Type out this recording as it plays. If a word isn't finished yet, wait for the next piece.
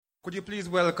Could you please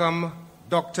welcome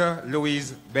Dr.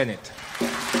 Louise Bennett?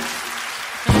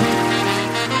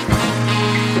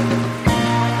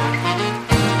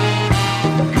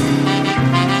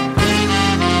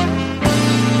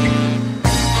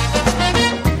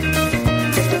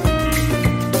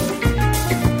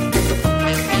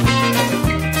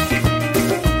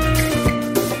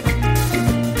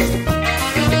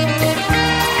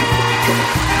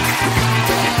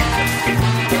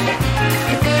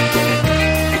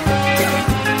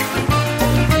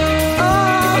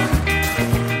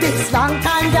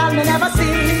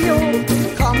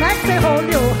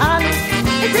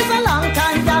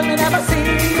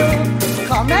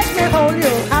 Make me hold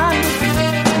your hand.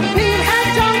 We'll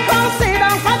have John Cross, sit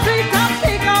down for treetop,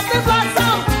 pick up the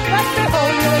blossom. Make me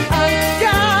hold your hand,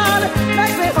 girl.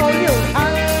 Make me hold your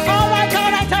hand. All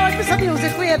right, Mr.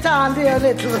 Music, wait on there a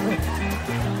little.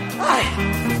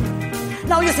 Aye.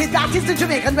 Now you see, that is the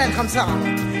Jamaican welcome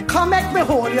song. Come, make me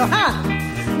hold your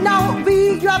hand. Now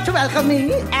you have to welcome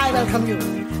me, I welcome you.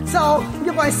 So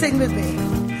you're going to sing with me.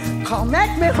 Come,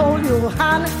 make me hold your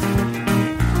hand.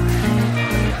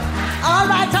 All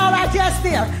right, yes,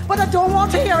 dear. But I don't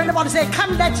want to hear anybody say,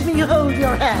 come, let me hold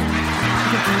your hand.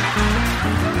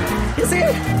 You see?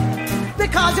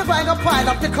 Because you're going to pile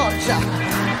up the culture.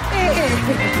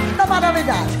 No matter with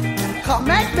that. Come,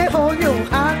 make me hold your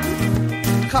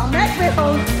hand. Come, make me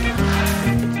hold.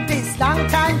 This long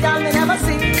time, girl, me never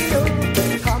see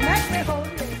you. Come, make me hold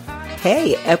your hand.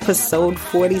 Hey, episode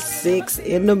 46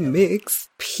 in the mix.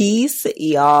 Peace,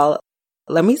 y'all.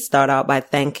 Let me start out by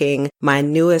thanking my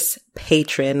newest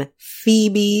patron,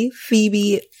 Phoebe.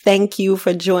 Phoebe, thank you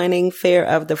for joining Fare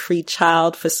of the Free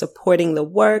Child, for supporting the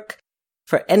work.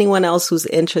 For anyone else who's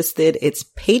interested, it's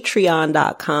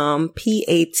patreon.com,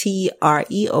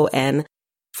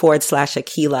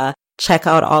 patreon.com/Akila. Check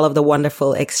out all of the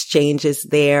wonderful exchanges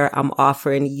there. I'm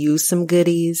offering you some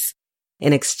goodies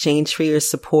in exchange for your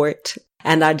support.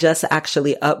 And I just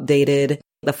actually updated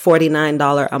the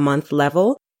 $49 a month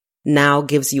level. Now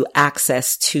gives you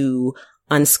access to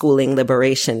Unschooling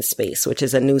Liberation Space, which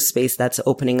is a new space that's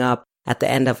opening up at the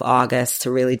end of August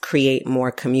to really create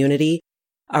more community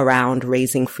around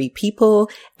raising free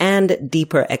people and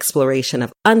deeper exploration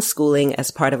of unschooling as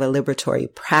part of a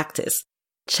liberatory practice.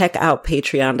 Check out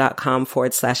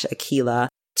patreon.com/Akila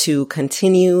to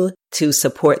continue to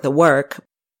support the work.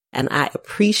 And I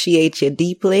appreciate you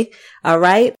deeply. All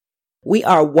right. We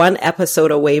are one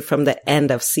episode away from the end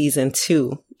of season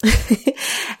 2.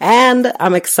 And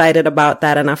I'm excited about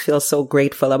that. And I feel so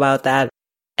grateful about that.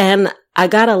 And I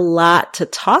got a lot to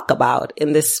talk about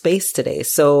in this space today.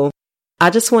 So I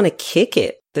just want to kick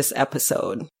it this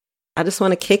episode. I just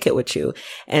want to kick it with you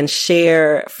and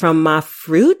share from my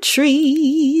fruit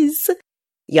trees.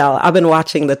 Y'all, I've been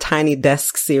watching the Tiny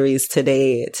Desk series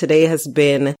today. Today has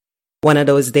been one of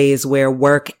those days where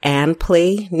work and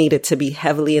play needed to be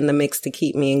heavily in the mix to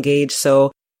keep me engaged.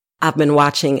 So I've been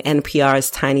watching NPR's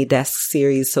Tiny Desk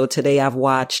series. So today I've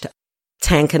watched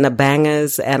Tank and the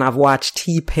Bangers and I've watched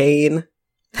T-Pain.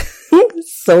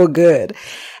 So good.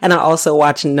 And I also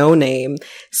watched No Name.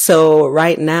 So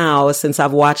right now, since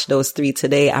I've watched those 3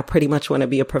 today, I pretty much want to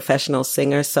be a professional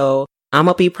singer. So I'm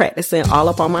going to be practicing all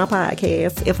up on my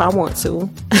podcast if I want to.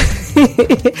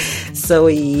 So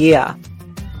yeah.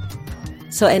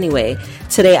 So anyway,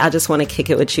 today I just want to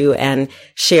kick it with you and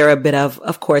share a bit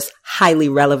of course, highly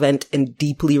relevant and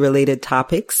deeply related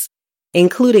topics,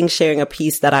 including sharing a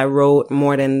piece that I wrote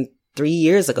more than 3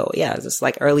 years ago. Yeah, it's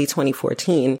like early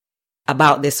 2014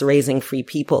 about this raising free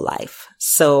people life.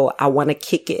 So I want to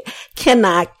kick it. Can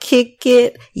I kick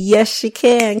it? Yes, you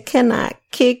can. Can I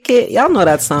kick it? Y'all know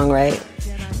that song, right?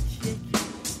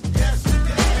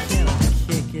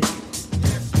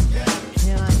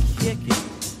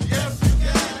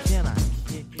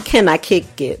 Can I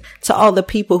kick it? To all the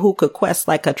people who could quest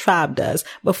like a tribe does.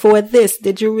 Before this,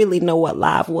 did you really know what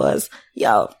live was?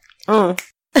 Yo.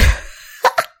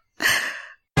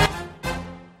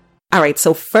 All right.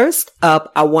 So first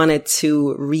up, I wanted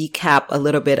to recap a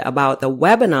little bit about the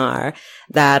webinar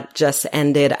that just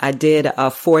ended. I did a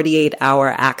 48-hour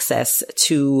access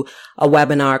to a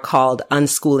webinar called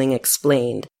Unschooling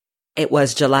Explained. It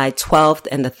was July 12th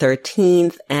and the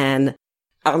 13th. And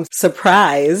I'm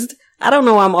surprised. I don't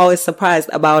know. I'm always surprised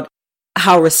about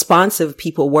how responsive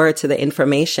people were to the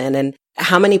information and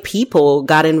how many people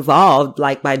got involved,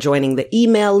 like by joining the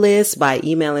email list, by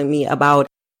emailing me about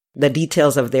the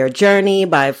details of their journey,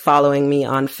 by following me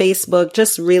on Facebook.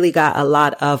 Just really got a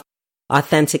lot of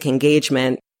authentic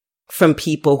engagement from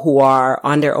people who are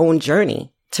on their own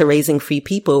journey to raising free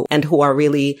people and who are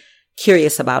really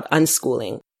curious about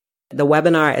unschooling. The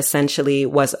webinar essentially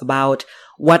was about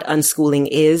what unschooling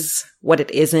is, what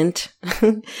it isn't,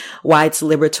 why it's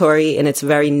liberatory in its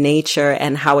very nature,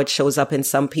 and how it shows up in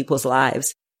some people's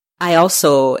lives. I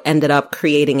also ended up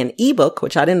creating an ebook,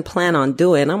 which I didn't plan on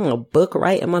doing. I'm a book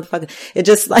writing motherfucker. It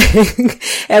just like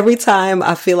every time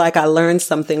I feel like I learn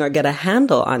something or get a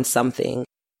handle on something,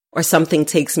 or something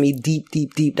takes me deep,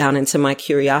 deep, deep down into my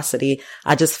curiosity,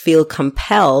 I just feel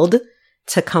compelled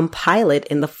to compile it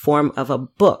in the form of a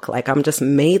book. Like I'm just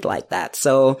made like that.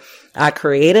 So I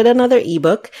created another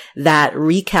ebook that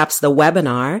recaps the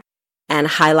webinar and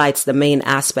highlights the main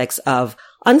aspects of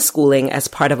unschooling as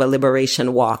part of a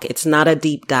liberation walk. It's not a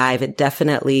deep dive. It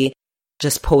definitely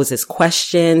just poses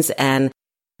questions and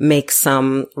makes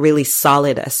some really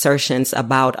solid assertions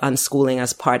about unschooling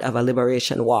as part of a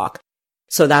liberation walk.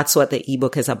 So that's what the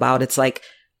ebook is about. It's like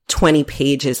 20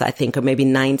 pages, I think, or maybe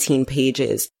 19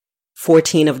 pages.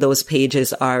 14 of those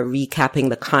pages are recapping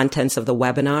the contents of the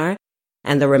webinar,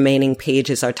 and the remaining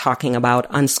pages are talking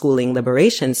about unschooling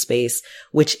liberation space,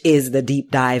 which is the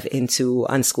deep dive into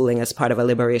unschooling as part of a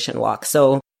liberation walk.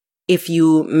 So if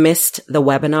you missed the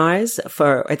webinars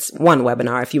it's one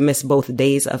webinar, if you missed both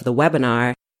days of the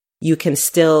webinar, you can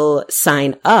still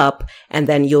sign up and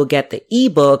then you'll get the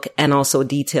ebook and also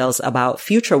details about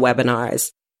future webinars.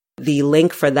 The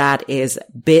link for that is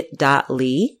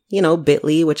bit.ly,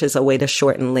 bit.ly, which is a way to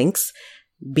shorten links,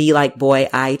 be like boy,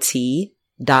 it.ly/RFP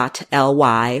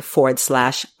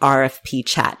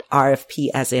chat, RFP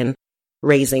as in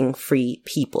raising free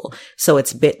people. So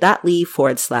it's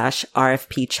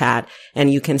bit.ly/RFP chat,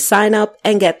 and you can sign up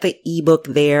and get the ebook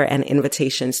there and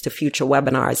invitations to future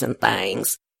webinars and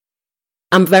things.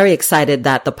 I'm very excited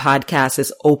that the podcast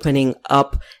is opening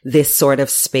up this sort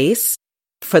of space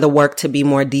for the work to be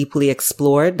more deeply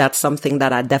explored. That's something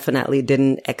that I definitely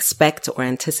didn't expect or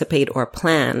anticipate or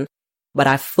plan, but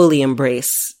I fully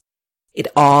embrace. It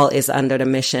all is under the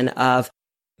mission of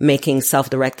making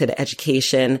self-directed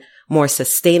education more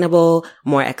sustainable,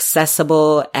 more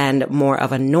accessible, and more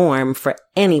of a norm for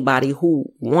anybody who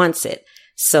wants it.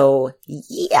 So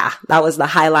yeah, that was the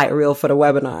highlight reel for the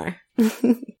webinar.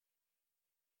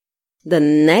 The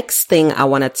next thing I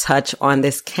want to touch on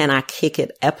this Can I Kick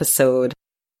It episode,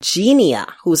 Genia,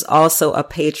 who's also a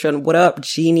patron. What up,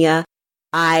 Genia?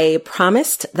 I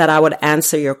promised that I would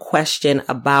answer your question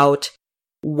about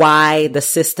why the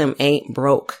system ain't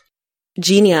broke.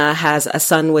 Genia has a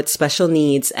son with special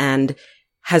needs and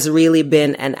has really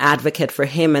been an advocate for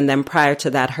him. And then prior to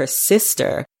that, her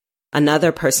sister,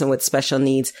 another person with special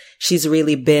needs, she's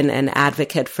really been an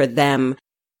advocate for them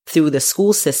through the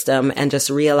school system and just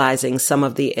realizing some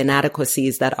of the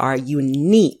inadequacies that are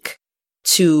unique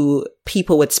to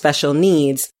people with special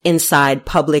needs inside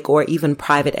public or even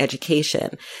private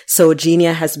education. So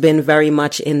Genia has been very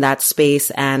much in that space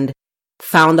and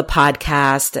found the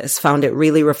podcast, has found it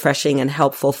really refreshing and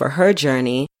helpful for her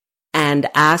journey, and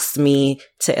asked me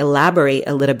to elaborate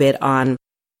a little bit on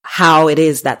how it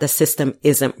is that the system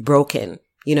isn't broken.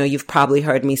 You've probably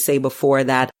heard me say before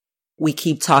that we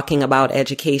keep talking about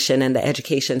education and the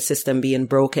education system being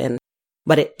broken,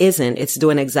 but it isn't. It's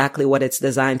doing exactly what it's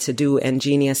designed to do. And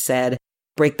Genia said,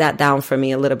 break that down for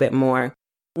me a little bit more.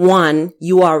 One,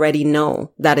 you already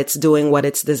know that it's doing what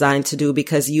it's designed to do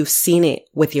because you've seen it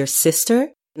with your sister.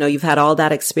 You've had all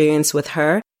that experience with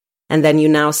her, and then you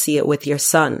now see it with your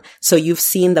son. So you've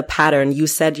seen the pattern. You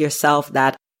said yourself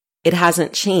that it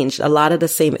hasn't changed. A lot of the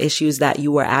same issues that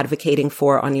you were advocating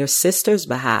for on your sister's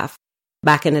behalf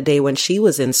back in the day when she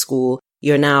was in school,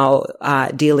 you're now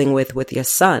dealing with your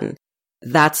son.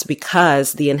 That's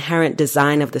because the inherent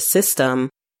design of the system,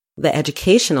 the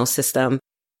educational system,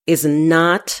 is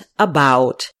not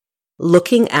about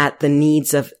looking at the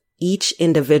needs of each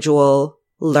individual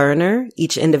learner,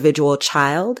 each individual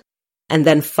child, and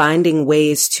then finding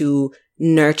ways to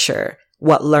nurture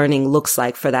what learning looks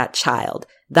like for that child.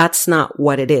 That's not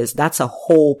what it is. That's a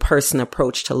whole person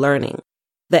approach to learning.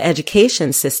 The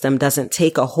education system doesn't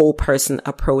take a whole person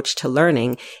approach to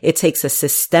learning. It takes a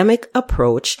systemic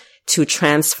approach to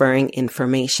transferring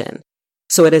information.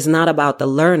 So it is not about the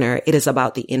learner. It is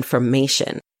about the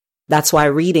information. That's why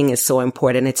reading is so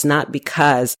important. It's not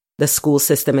because the school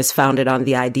system is founded on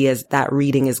the ideas that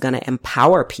reading is going to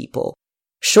empower people.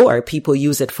 Sure, people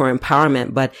use it for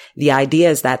empowerment, but the idea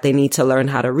is that they need to learn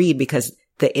how to read because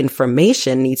the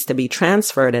information needs to be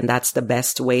transferred, and that's the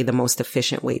best way, the most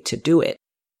efficient way to do it.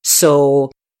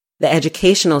 So the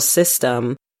educational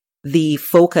system, the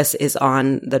focus is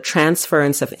on the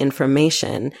transference of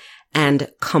information and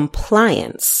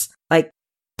compliance. Like,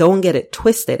 don't get it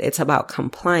twisted. It's about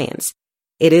compliance.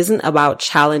 It isn't about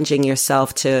challenging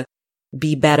yourself to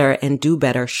be better and do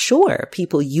better. Sure,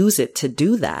 people use it to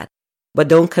do that, but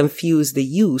don't confuse the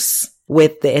use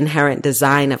with the inherent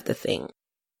design of the thing.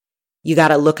 You got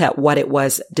to look at what it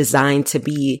was designed to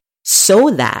be so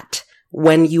that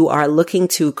when you are looking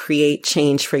to create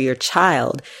change for your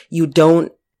child, you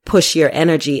don't push your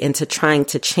energy into trying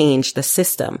to change the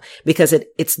system because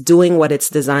it's doing what it's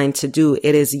designed to do.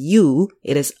 It is you,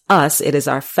 it is us, it is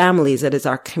our families, it is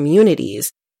our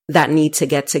communities that need to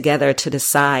get together to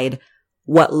decide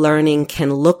what learning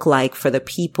can look like for the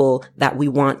people that we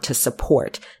want to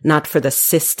support, not for the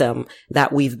system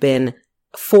that we've been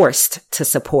forced to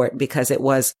support because it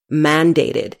was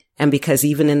mandated. And because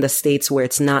even in the states where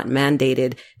it's not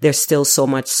mandated, there's still so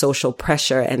much social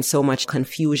pressure and so much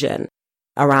confusion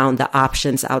around the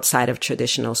options outside of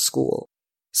traditional school.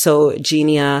 So,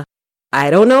 Genia, I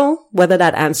don't know whether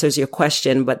that answers your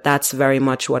question, but that's very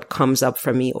much what comes up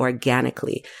for me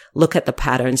organically. Look at the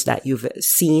patterns that you've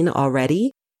seen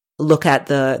already. Look at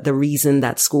the reason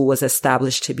that school was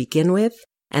established to begin with,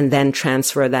 and then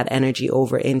transfer that energy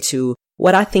over into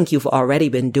what I think you've already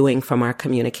been doing from our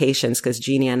communications, because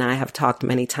Genia and I have talked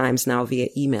many times now via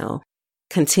email.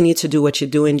 Continue to do what you're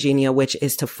doing, Genia, which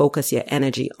is to focus your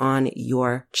energy on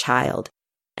your child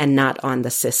and not on the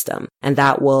system. And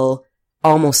that will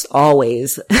almost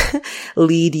always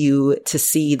lead you to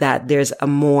see that there's a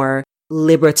more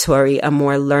liberatory, a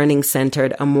more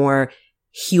learning-centered, a more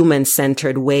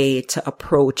human-centered way to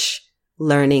approach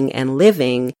learning and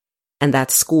living, and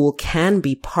that school can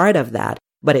be part of that,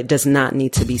 but it does not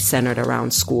need to be centered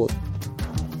around school.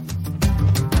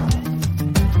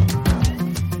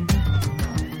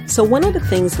 So one of the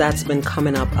things that's been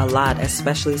coming up a lot,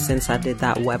 especially since I did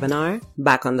that webinar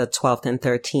back on the 12th and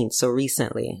 13th, so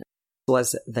recently,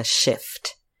 was the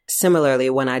shift. Similarly,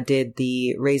 when I did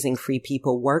the Raising Free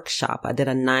People workshop, I did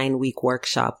a 9-week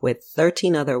workshop with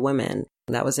 13 other women.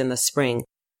 That was in the spring.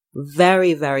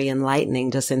 Very, very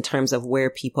enlightening just in terms of where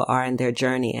people are in their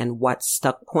journey and what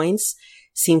stuck points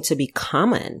seem to be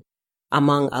common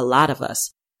among a lot of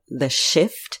us. The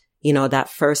shift, that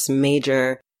first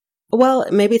major, well,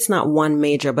 maybe it's not one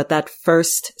major, but that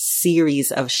first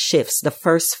series of shifts, the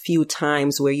first few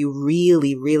times where you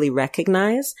really, really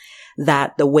recognize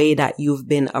that the way that you've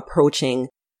been approaching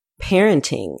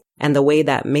parenting and the way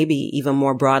that maybe even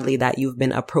more broadly that you've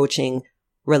been approaching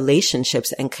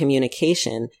relationships and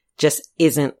communication just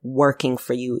isn't working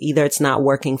for you. Either it's not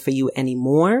working for you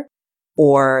anymore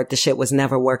or the shit was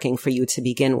never working for you to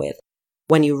begin with.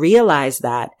 When you realize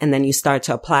that and then you start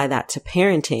to apply that to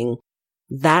parenting,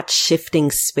 that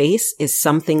shifting space is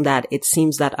something that it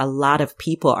seems that a lot of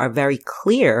people are very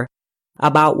clear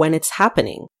about when it's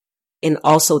happening. And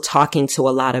also talking to a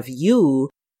lot of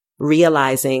you,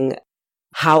 realizing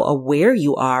how aware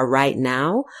you are right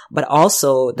now, but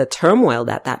also the turmoil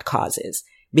that causes.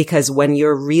 Because when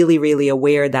you're really, really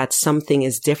aware that something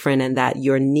is different and that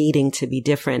you're needing to be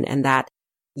different and that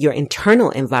your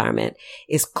internal environment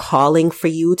is calling for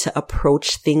you to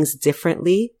approach things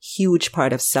differently, huge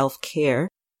part of self-care.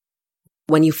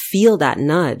 When you feel that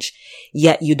nudge,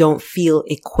 yet you don't feel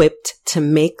equipped to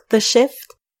make the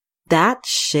shift, that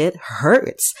shit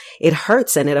hurts. It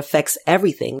hurts and it affects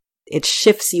everything. It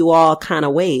shifts you all kind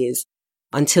of ways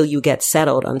until you get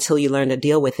settled, until you learn to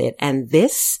deal with it. And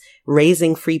this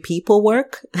Raising Free People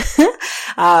work,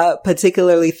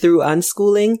 particularly through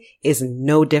unschooling, is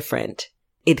no different.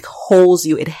 It holds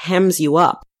you, it hems you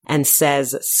up and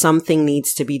says something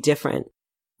needs to be different.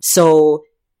 So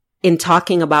in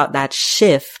talking about that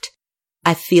shift,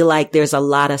 I feel like there's a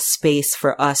lot of space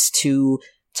for us to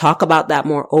talk about that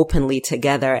more openly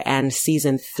together. And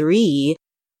season 3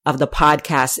 of the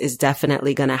podcast is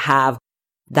definitely going to have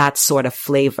that sort of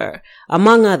flavor,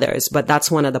 among others, but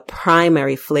that's one of the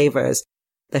primary flavors,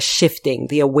 the shifting,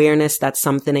 the awareness that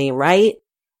something ain't right,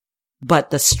 but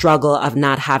the struggle of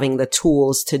not having the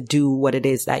tools to do what it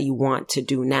is that you want to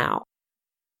do now.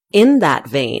 In that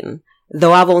vein,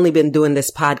 though I've only been doing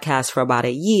this podcast for about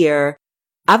a year,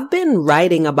 I've been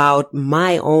writing about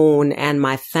my own and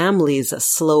my family's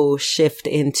slow shift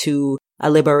into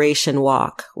a liberation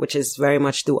walk, which is very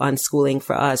much through unschooling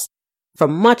for us, for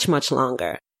much, much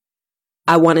longer.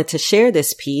 I wanted to share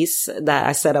this piece that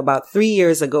I said about 3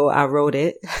 years ago. I wrote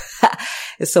it.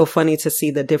 It's so funny to see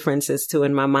the differences too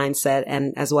in my mindset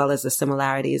and as well as the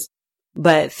similarities.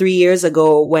 But 3 years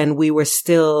ago when we were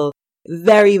still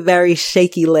very, very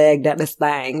shaky legged at this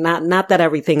thing, not that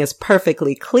everything is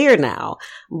perfectly clear now,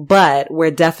 but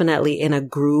we're definitely in a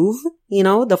groove,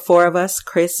 the 4 of us,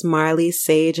 Chris, Marley,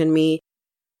 Sage, and me.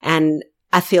 And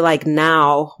I feel like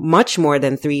now, much more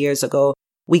than 3 years ago,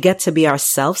 we get to be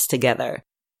ourselves together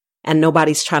and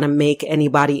nobody's trying to make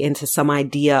anybody into some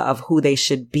idea of who they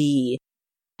should be.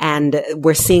 And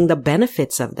we're seeing the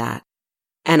benefits of that.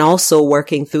 and also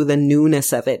working through the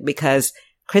newness of it, because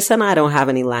Chris and I don't have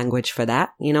any language for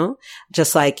that,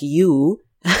 just like you,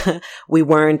 we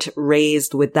weren't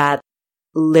raised with that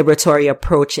liberatory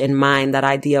approach in mind, that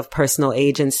idea of personal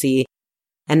agency,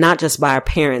 and not just by our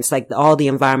parents, like all the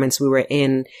environments we were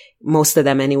in, most of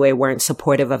them anyway, weren't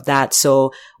supportive of that.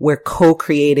 So we're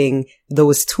co-creating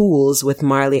those tools with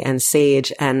Marley and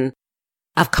Sage. And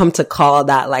I've come to call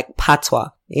that like patois,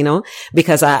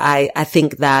 because I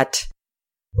think that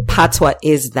patois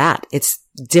is that. It's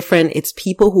different. It's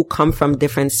people who come from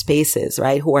different spaces,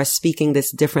 right? Who are speaking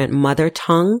this different mother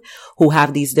tongue, who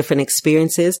have these different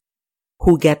experiences,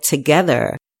 who get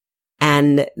together,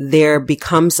 and there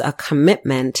becomes a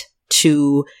commitment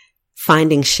to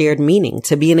finding shared meaning,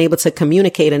 to being able to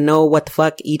communicate and know what the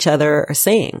fuck each other are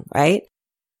saying, right?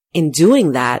 In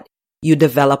doing that, you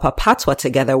develop a patois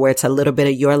together where it's a little bit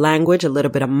of your language, a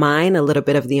little bit of mine, a little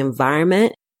bit of the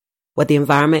environment, what the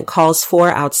environment calls for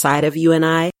outside of you and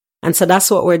I. And so that's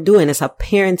what we're doing. It's a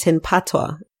parenting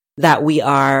patois that we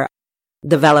are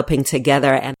developing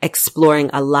together and exploring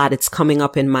a lot. It's coming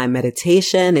up in my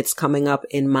meditation. It's coming up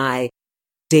in my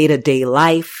day-to-day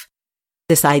life.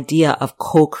 This idea of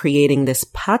co-creating this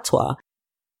patois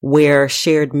where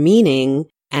shared meaning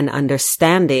and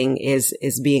understanding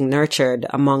is being nurtured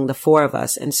among the four of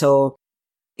us. And so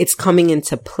it's coming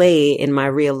into play in my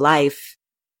real life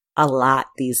a lot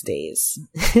these days.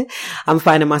 I'm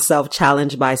finding myself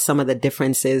challenged by some of the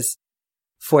differences,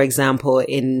 for example,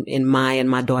 in my and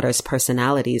my daughter's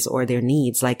personalities or their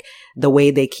needs, like the way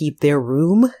they keep their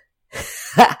room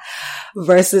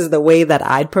versus the way that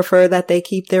I'd prefer that they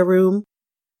keep their room.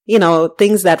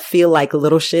 Things that feel like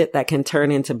little shit that can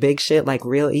turn into big shit, like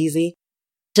real easy.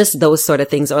 Just those sort of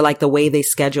things, or like the way they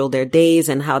schedule their days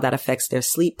and how that affects their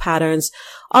sleep patterns.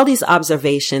 All these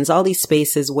observations, all these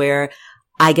spaces where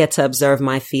I get to observe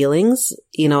my feelings,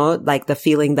 like the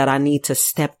feeling that I need to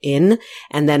step in,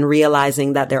 and then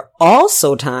realizing that there are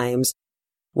also times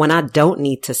when I don't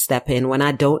need to step in, when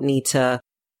I don't need to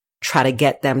try to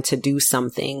get them to do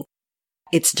something.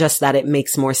 It's just that it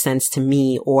makes more sense to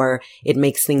me, or it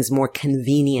makes things more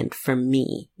convenient for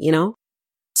me,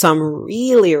 So I'm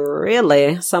really,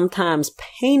 really sometimes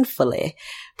painfully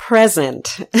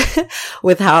present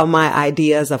with how my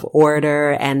ideas of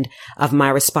order and of my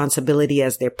responsibility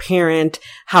as their parent,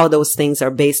 how those things are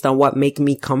based on what make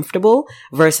me comfortable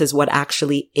versus what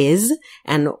actually is,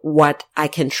 and what I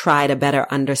can try to better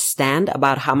understand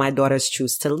about how my daughters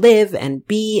choose to live and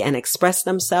be and express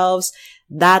themselves.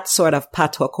 That sort of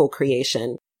patois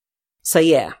co-creation. So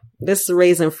yeah, this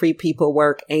raising free people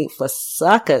work ain't for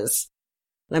suckers.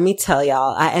 Let me tell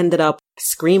y'all, I ended up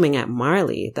screaming at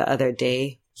Marley the other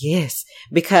day. Yes,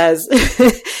 because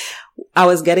I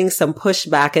was getting some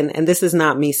pushback, and this is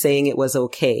not me saying it was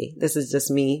okay. This is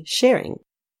just me sharing,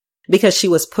 because she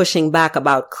was pushing back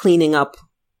about cleaning up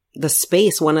the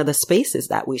space, one of the spaces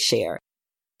that we share.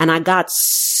 And I got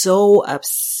so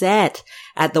upset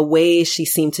at the way she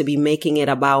seemed to be making it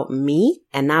about me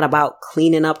and not about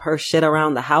cleaning up her shit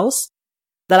around the house,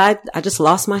 that I just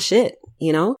lost my shit,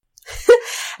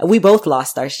 We both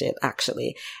lost our shit,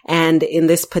 actually. And in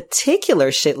this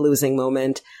particular shit losing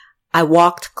moment, I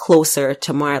walked closer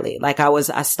to Marley. Like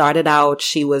I started out,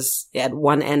 she was at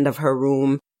one end of her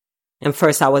room, and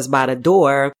first I was by the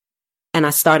door, and I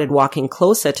started walking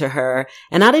closer to her,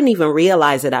 and I didn't even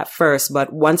realize it at first,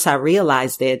 but once I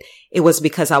realized it, it was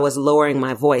because I was lowering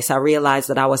my voice. I realized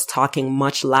that I was talking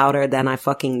much louder than I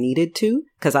fucking needed to,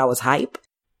 because I was hype.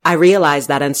 I realized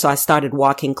that, and so I started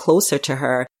walking closer to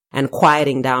her and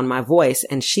quieting down my voice,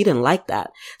 and she didn't like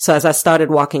that. So as I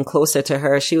started walking closer to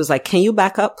her, she was like, "Can you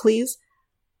back up, please?"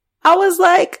 I was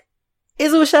like,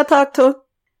 "Is Usha talk to?"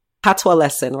 Patois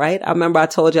lesson, right? I remember I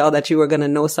told y'all that you were going to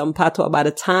know some patois by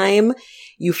the time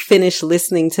you finish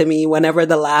listening to me. Whenever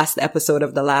the last episode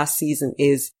of the last season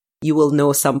is, you will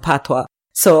know some patois.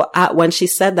 So when she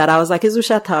said that, I was like, "Is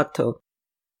Usha talk to?"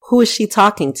 Who is she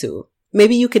talking to?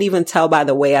 Maybe you could even tell by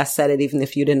the way I said it, even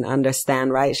if you didn't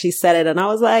understand, right? She said it and I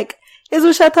was like, "Is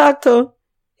Usha talk to?"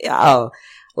 Yo,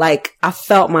 like I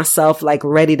felt myself like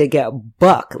ready to get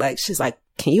buck. Like she's like,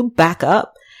 "Can you back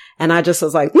up?" And I just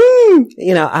was like,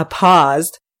 I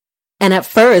paused. And at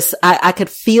first I could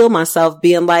feel myself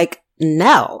being like,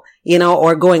 no,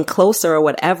 or going closer or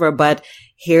whatever. But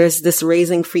here's this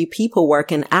raising free people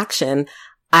work in action.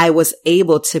 I was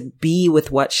able to be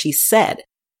with what she said.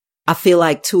 I feel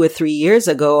like 2 or 3 years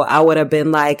ago, I would have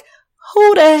been like,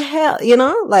 who the hell,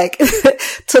 like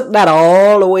took that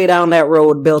all the way down that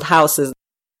road, built houses.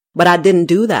 But I didn't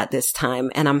do that this time.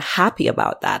 And I'm happy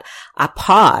about that. I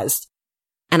paused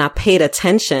and I paid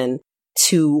attention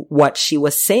to what she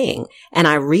was saying. And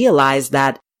I realized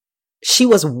that she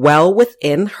was well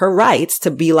within her rights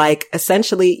to be like,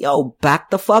 essentially, yo, back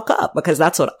the fuck up, because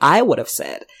that's what I would have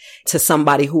said to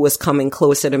somebody who was coming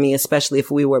closer to me, especially if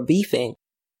we were beefing.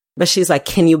 But she's like,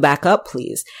 can you back up,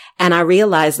 please? And I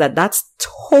realized that that's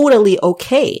totally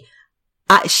okay.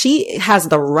 She has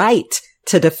the right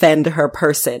to defend her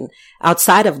person.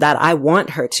 Outside of that, I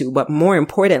want her to, but more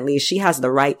importantly, she has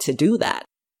the right to do that.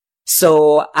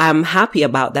 So I'm happy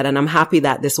about that. And I'm happy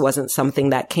that this wasn't something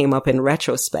that came up in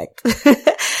retrospect.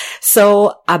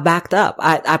 So I backed up.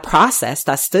 I processed.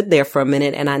 I stood there for a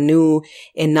minute and I knew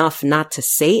enough not to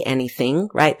say anything,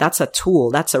 right? That's a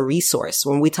tool. That's a resource.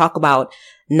 When we talk about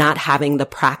not having the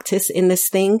practice in this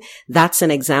thing, that's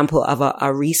an example of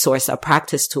a resource, a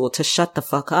practice tool to shut the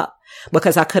fuck up.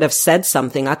 Because I could have said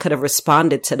something. I could have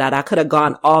responded to that. I could have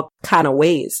gone all kind of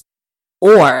ways.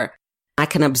 Or I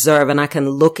can observe and I can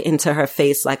look into her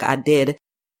face like I did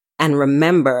and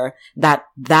remember that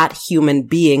that human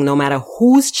being, no matter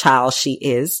whose child she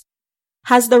is,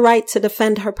 has the right to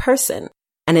defend her person.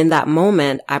 And in that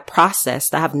moment, I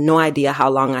processed. I have no idea how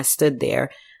long I stood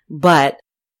there, but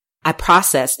I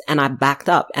processed and I backed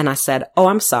up and I said, oh,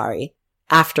 I'm sorry,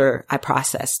 after I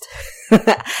processed.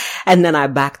 And then I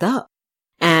backed up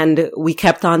and we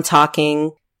kept on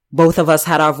talking. Both of us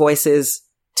had our voices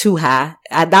too high.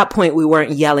 At that point, we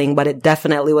weren't yelling, but it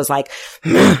definitely was like,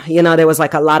 there was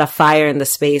like a lot of fire in the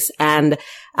space. And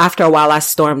after a while, I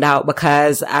stormed out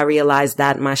because I realized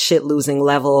that my shit losing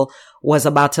level was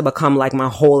about to become like my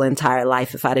whole entire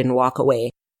life if I didn't walk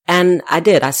away. And I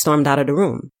did. I stormed out of the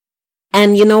room.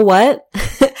 And you know what?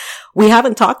 We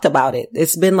haven't talked about it.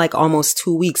 It's been like almost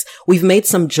 2 weeks. We've made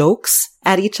some jokes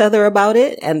at each other about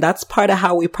it, and that's part of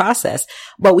how we process.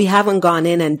 But we haven't gone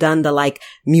in and done the like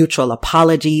mutual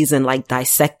apologies and like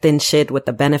dissecting shit with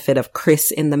the benefit of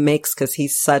Chris in the mix, because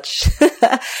he's such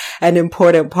an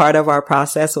important part of our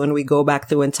process when we go back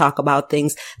through and talk about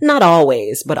things. Not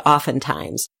always, but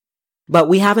oftentimes. But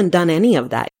we haven't done any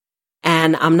of that.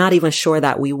 And I'm not even sure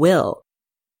that we will.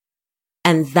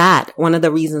 And that, one of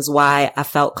the reasons why I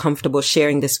felt comfortable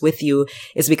sharing this with you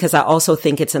is because I also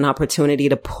think it's an opportunity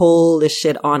to pull this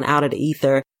shit on out of the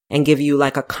ether and give you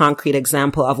like a concrete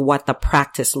example of what the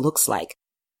practice looks like.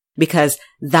 Because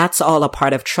that's all a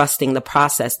part of trusting the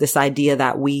process. This idea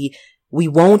that we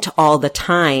won't all the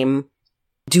time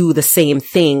do the same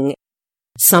thing.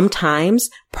 Sometimes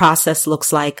process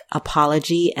looks like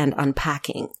apology and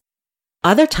unpacking.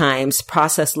 Other times,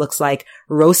 process looks like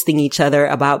roasting each other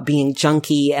about being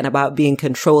junky and about being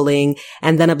controlling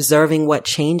and then observing what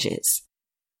changes.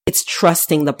 It's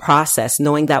trusting the process,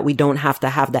 knowing that we don't have to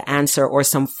have the answer or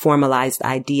some formalized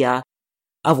idea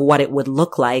of what it would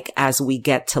look like as we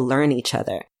get to learn each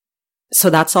other. So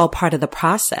that's all part of the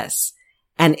process.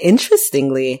 And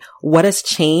interestingly, what has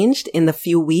changed in the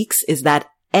few weeks is that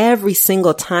every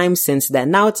single time since then,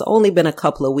 now it's only been a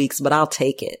couple of weeks, but I'll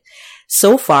take it.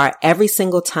 So far, every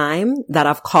single time that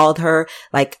I've called her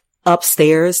like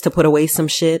upstairs to put away some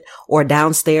shit or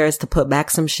downstairs to put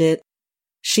back some shit,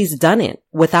 she's done it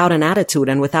without an attitude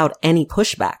and without any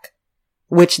pushback,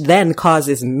 which then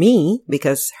causes me,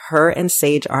 because her and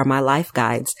Sage are my life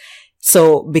guides.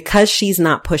 So because she's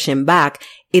not pushing back,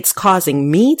 it's causing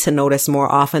me to notice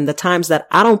more often the times that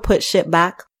I don't put shit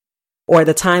back or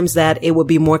the times that it would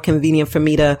be more convenient for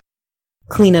me to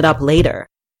clean it up later.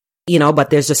 But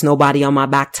there's just nobody on my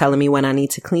back telling me when I need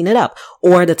to clean it up.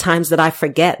 Or the times that I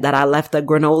forget that I left the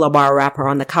granola bar wrapper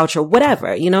on the couch or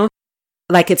whatever,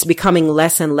 like it's becoming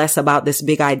less and less about this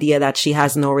big idea that she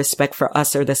has no respect for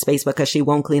us or the space because she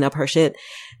won't clean up her shit,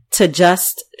 to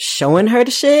just showing her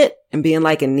the shit and being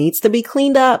like, it needs to be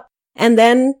cleaned up and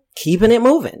then keeping it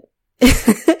moving,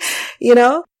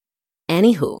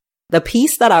 Anywho, the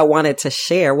piece that I wanted to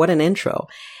share, what an intro,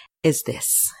 is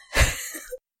this.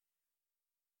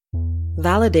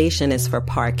 Validation is for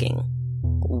parking.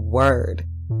 Word.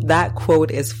 That quote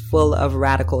is full of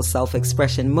radical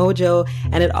self-expression mojo,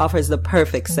 and it offers the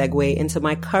perfect segue into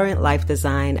my current life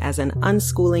design as an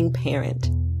unschooling parent.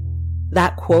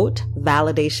 That quote,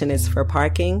 validation is for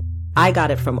parking, I got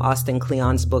it from Austin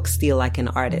Kleon's book, Steal Like an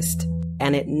Artist.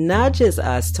 And it nudges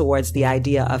us towards the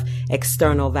idea of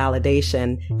external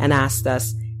validation and asks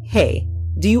us, hey,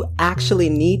 do you actually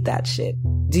need that shit?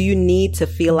 Do you need to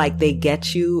feel like they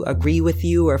get you, agree with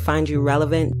you, or find you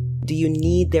relevant? Do you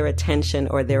need their attention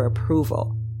or their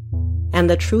approval? And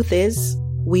the truth is,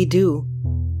 we do.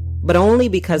 But only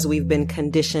because we've been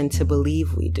conditioned to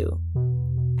believe we do.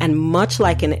 And much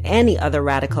like in any other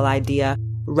radical idea,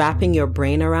 wrapping your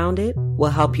brain around it will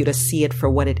help you to see it for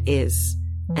what it is.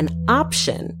 An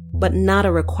option, but not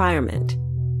a requirement.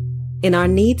 In our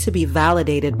need to be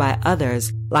validated by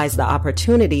others lies the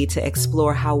opportunity to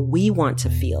explore how we want to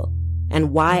feel,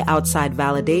 and why outside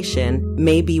validation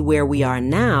may be where we are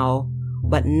now,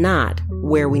 but not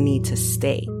where we need to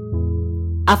stay.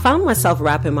 I found myself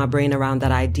wrapping my brain around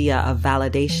that idea of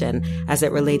validation as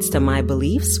it relates to my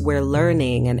beliefs where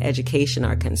learning and education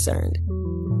are concerned.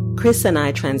 Chris and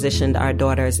I transitioned our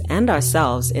daughters and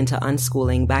ourselves into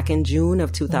unschooling back in June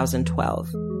of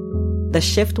 2012. The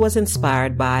shift was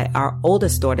inspired by our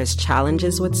oldest daughter's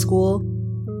challenges with school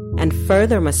and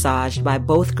further massaged by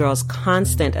both girls'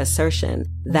 constant assertion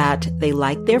that they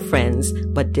liked their friends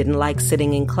but didn't like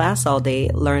sitting in class all day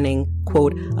learning,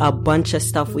 quote, a bunch of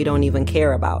stuff we don't even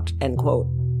care about, end quote.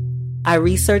 I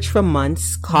researched for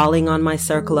months, calling on my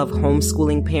circle of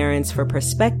homeschooling parents for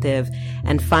perspective,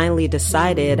 and finally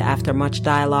decided after much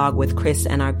dialogue with Chris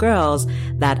and our girls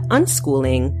that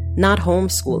unschooling, not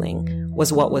homeschooling,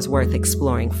 was what was worth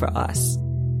exploring for us.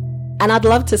 And I'd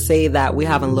love to say that we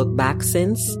haven't looked back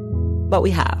since, but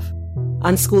we have.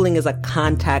 Unschooling is a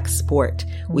contact sport.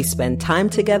 We spend time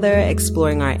together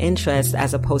exploring our interests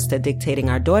as opposed to dictating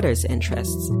our daughters'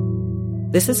 interests.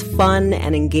 This is fun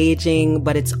and engaging,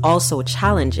 but it's also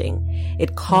challenging.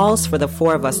 It calls for the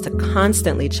four of us to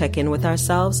constantly check in with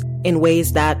ourselves in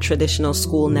ways that traditional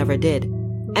school never did.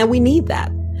 And we need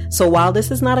that. So while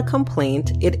this is not a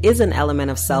complaint, it is an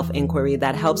element of self-inquiry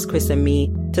that helps Chris and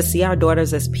me to see our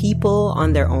daughters as people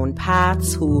on their own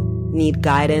paths who need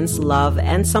guidance, love,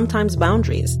 and sometimes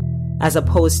boundaries, as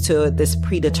opposed to this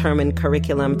predetermined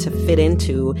curriculum to fit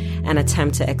into and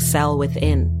attempt to excel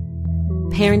within.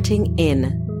 Parenting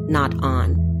in, not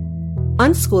on.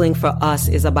 Unschooling for us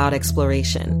is about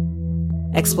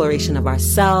exploration. Exploration of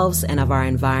ourselves and of our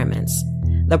environments.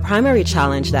 The primary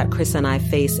challenge that Chris and I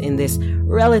face in this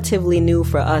relatively new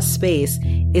for us space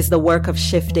is the work of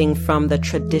shifting from the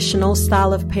traditional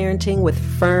style of parenting with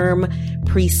firm,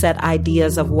 preset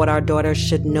ideas of what our daughters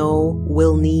should know,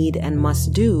 will need, and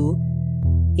must do.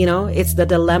 You know, it's the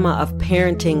dilemma of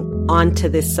parenting onto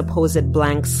this supposed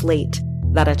blank slate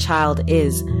that a child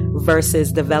is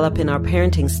versus developing our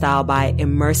parenting style by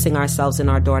immersing ourselves in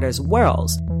our daughters'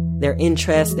 worlds, their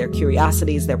interests, their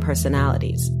curiosities, their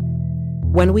personalities.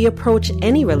 When we approach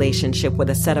any relationship with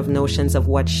a set of notions of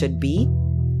what should be,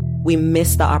 we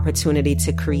miss the opportunity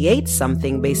to create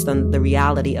something based on the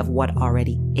reality of what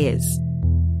already is.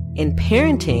 In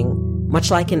parenting,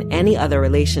 much like in any other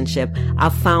relationship,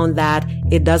 I've found that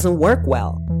it doesn't work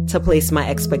well to place my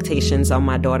expectations on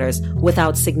my daughters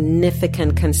without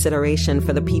significant consideration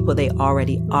for the people they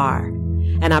already are.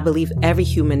 And I believe every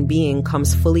human being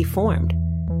comes fully formed.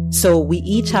 So we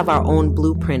each have our own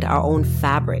blueprint, our own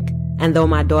fabric. And though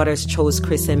my daughters chose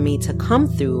Chris and me to come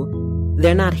through,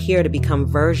 they're not here to become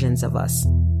versions of us.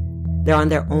 They're on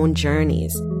their own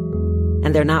journeys.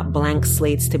 And they're not blank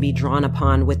slates to be drawn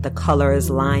upon with the colors,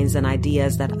 lines, and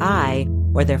ideas that I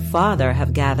or their father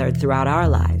have gathered throughout our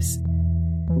lives.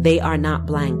 They are not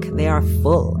blank. They are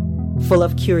full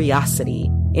of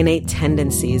curiosity, innate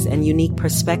tendencies, and unique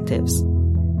perspectives.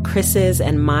 Chris's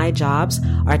and my jobs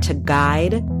are to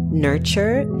guide,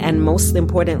 nurture, and most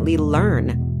importantly,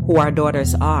 learn who our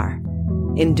daughters are.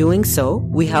 In doing so,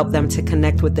 we help them to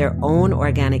connect with their own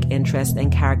organic interests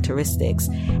and characteristics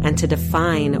and to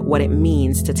define what it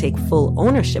means to take full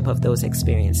ownership of those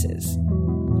experiences.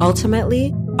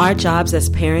 Ultimately, our jobs as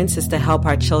parents is to help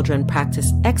our children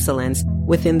practice excellence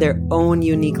within their own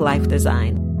unique life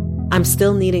design. I'm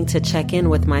still needing to check in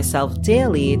with myself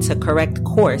daily to correct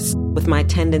course with my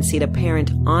tendency to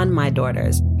parent on my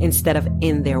daughters instead of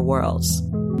in their worlds.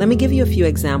 Let me give you a few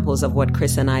examples of what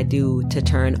Chris and I do to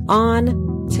turn on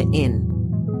to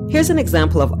in. Here's an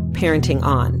example of parenting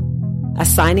on.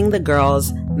 Assigning the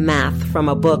girls math from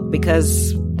a book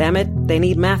because, damn it, they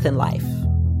need math in life.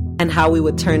 And how we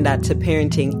would turn that to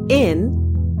parenting in,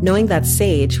 knowing that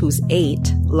Sage, who's 8,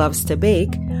 loves to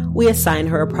bake, we assign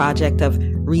her a project of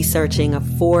researching a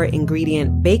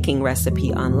 4-ingredient baking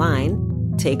recipe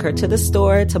online, take her to the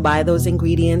store to buy those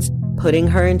ingredients, putting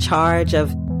her in charge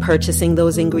of purchasing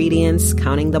those ingredients,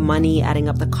 counting the money, adding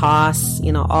up the costs,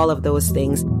 all of those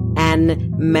things,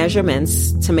 and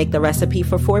measurements to make the recipe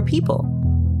for 4 people.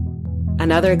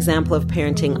 Another example of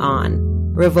parenting on,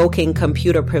 revoking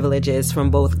computer privileges from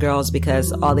both girls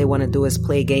because all they want to do is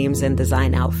play games and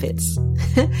design outfits.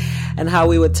 And how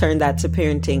we would turn that to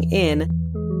parenting in,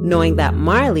 knowing that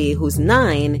Marley, who's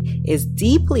 9, is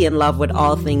deeply in love with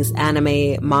all things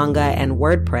anime, manga, and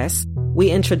WordPress. We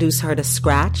introduce her to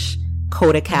Scratch,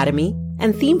 Code Academy,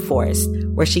 and Theme Forest,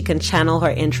 where she can channel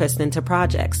her interest into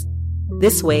projects.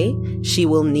 This way, she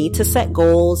will need to set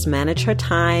goals, manage her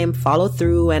time, follow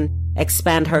through, and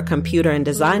expand her computer and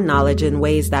design knowledge in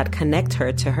ways that connect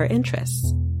her to her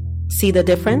interests. See the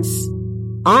difference?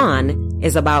 On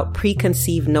is about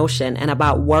preconceived notion and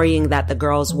about worrying that the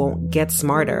girls won't get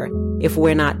smarter if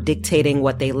we're not dictating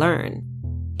what they learn.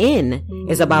 In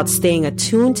is about staying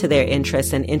attuned to their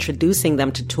interests and introducing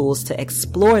them to tools to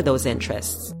explore those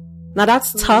interests. Now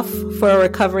that's tough for a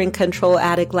recovering control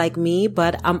addict like me,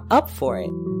 but I'm up for it.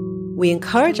 We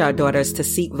encourage our daughters to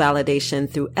seek validation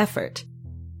through effort.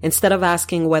 Instead of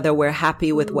asking whether we're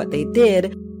happy with what they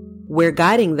did, we're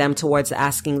guiding them towards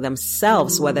asking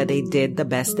themselves whether they did the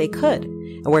best they could.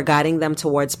 And we're guiding them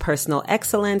towards personal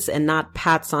excellence and not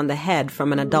pats on the head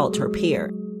from an adult or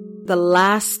peer. The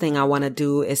last thing I want to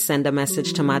do is send a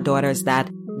message to my daughters that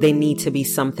they need to be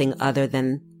something other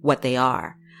than what they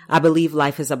are. I believe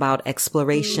life is about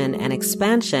exploration and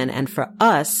expansion. And for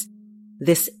us,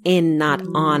 this in, not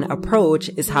on approach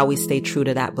is how we stay true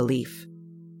to that belief.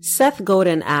 Seth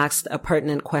Godin asked a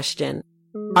pertinent question.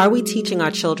 Are we teaching our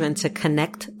children to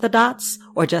connect the dots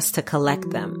or just to collect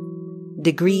them?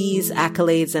 Degrees,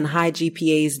 accolades, and high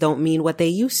GPAs don't mean what they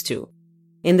used to.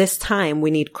 In this time,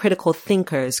 we need critical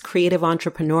thinkers, creative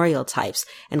entrepreneurial types,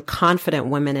 and confident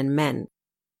women and men.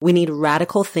 We need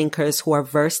radical thinkers who are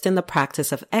versed in the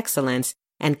practice of excellence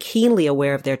and keenly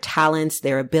aware of their talents,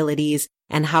 their abilities,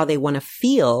 and how they want to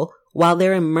feel while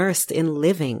they're immersed in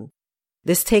living.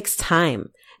 This takes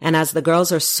time. And as the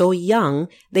girls are so young,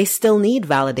 they still need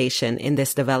validation in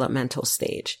this developmental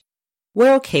stage.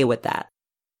 We're okay with that.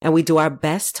 And we do our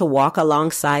best to walk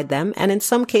alongside them and in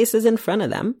some cases in front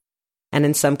of them and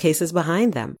in some cases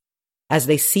behind them as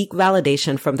they seek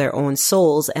validation from their own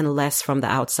souls and less from the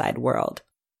outside world.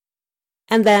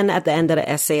 And then at the end of the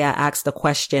essay, I asked the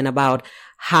question about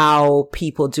how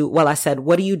people do. Well, I said,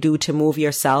 what do you do to move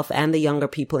yourself and the younger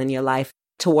people in your life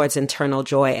towards internal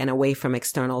joy and away from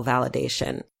external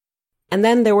validation? And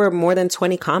then there were more than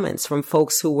 20 comments from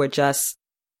folks who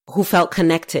felt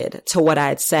connected to what I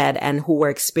had said and who were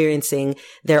experiencing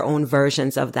their own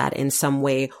versions of that in some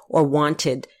way or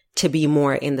wanted to be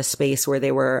more in the space where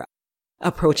they were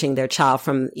approaching their child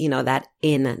from, that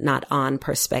in, not on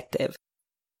perspective.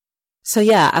 So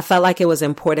yeah, I felt like it was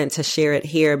important to share it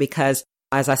here because,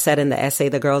 as I said in the essay,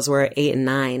 the girls were 8 and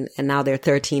 9 and now they're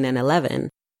 13 and 11.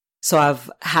 So I've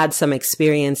had some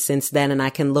experience since then and I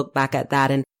can look back at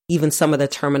that and even some of the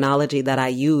terminology that I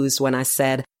used when I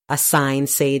said assign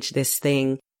Sage this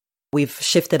thing, we've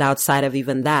shifted outside of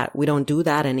even that. We don't do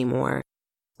that anymore.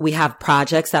 We have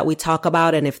projects that we talk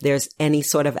about. And if there's any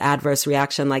sort of adverse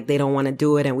reaction, like they don't want to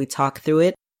do it and we talk through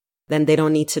it, then they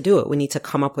don't need to do it. We need to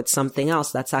come up with something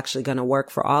else that's actually going to work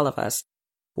for all of us.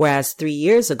 Whereas 3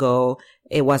 years ago,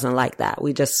 it wasn't like that.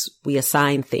 We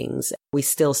assigned things. We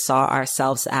still saw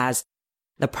ourselves as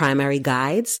the primary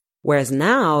guides. Whereas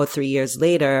now, 3 years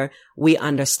later, we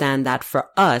understand that for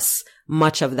us,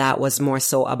 much of that was more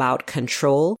so about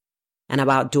control and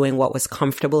about doing what was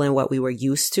comfortable and what we were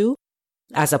used to,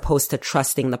 as opposed to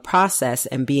trusting the process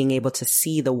and being able to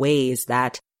see the ways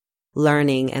that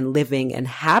learning and living and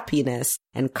happiness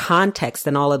and context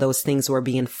and all of those things were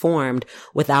being formed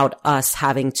without us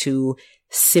having to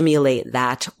simulate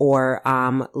that or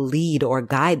lead or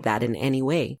guide that in any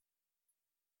way.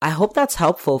 I hope that's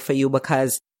helpful for you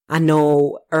because I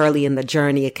know early in the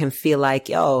journey, it can feel like,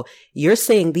 yo, you're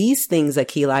saying these things,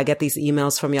 Akila. I get these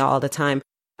emails from y'all all the time.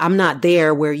 I'm not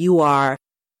there where you are.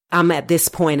 I'm at this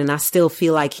point and I still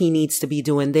feel like he needs to be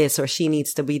doing this or she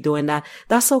needs to be doing that.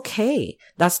 That's okay.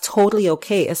 That's totally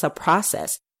okay. It's a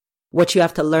process. What you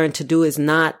have to learn to do is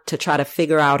not to try to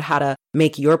figure out how to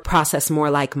make your process more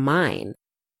like mine.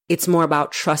 It's more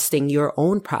about trusting your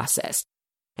own process.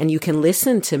 And you can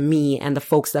listen to me and the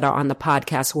folks that are on the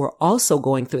podcast who are also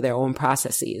going through their own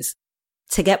processes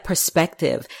to get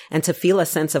perspective and to feel a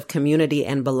sense of community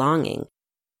and belonging.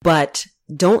 But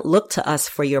don't look to us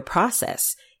for your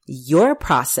process. Your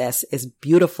process is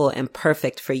beautiful and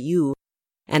perfect for you.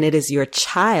 And it is your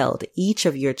child, each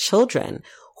of your children,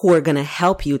 who are going to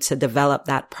help you to develop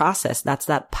that process. That's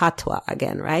that patwa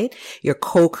again, right? You're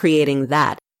co-creating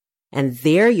that. And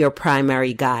they're your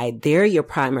primary guide. They're your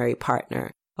primary partner.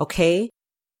 Okay.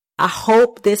 I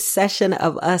hope this session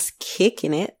of us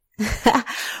kicking it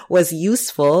was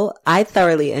useful. I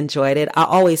thoroughly enjoyed it. I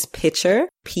always picture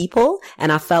people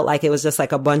and I felt like it was just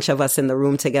like a bunch of us in the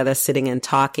room together sitting and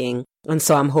talking. And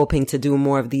so I'm hoping to do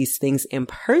more of these things in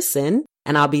person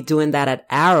and I'll be doing that at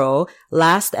Arrow.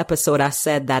 Last episode, I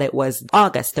said that it was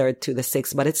August 3rd to the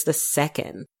 6th, but it's the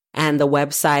 2nd. And the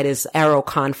website is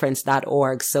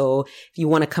arrowconference.org. So if you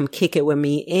want to come kick it with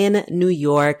me in New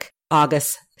York,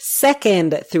 August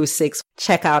 2nd through 6th,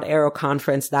 check out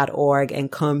arrowconference.org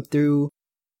and come through.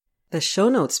 The show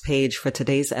notes page for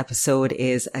today's episode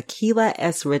is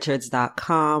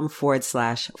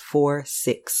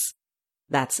akilasrichards.com/46.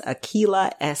 That's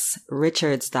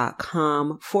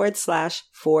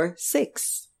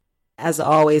AkilaSRichards.com/46. As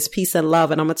always, peace and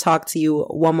love, and I'm going to talk to you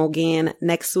one more again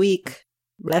next week.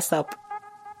 Bless up.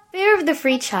 Fare of the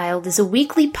Free Child is a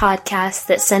weekly podcast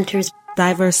that centers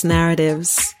diverse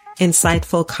narratives,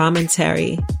 insightful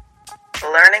commentary,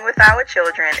 learning with our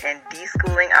children and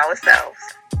deschooling ourselves,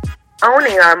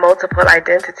 owning our multiple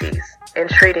identities and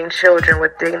treating children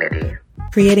with dignity,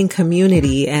 creating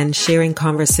community and sharing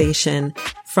conversation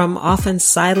from often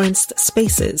silenced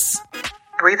spaces,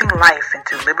 breathing life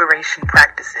into liberation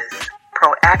practices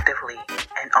proactively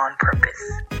and on purpose.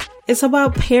 It's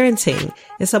about parenting.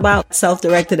 It's about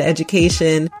self-directed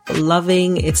education,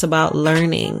 loving. It's about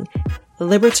learning,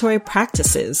 liberatory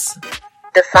practices,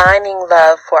 defining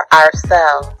love for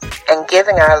ourselves and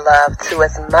giving our love to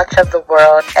as much of the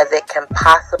world as it can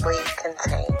possibly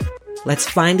contain. Let's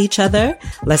find each other.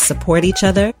 Let's support each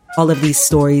other. All of these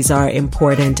stories are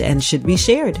important and should be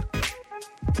shared.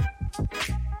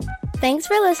 Thanks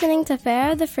for listening to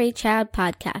Fare of the Free Child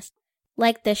podcast.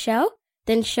 Like the show?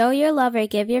 Then show your love or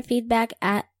give your feedback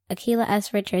at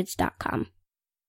AkilaSRichards.com.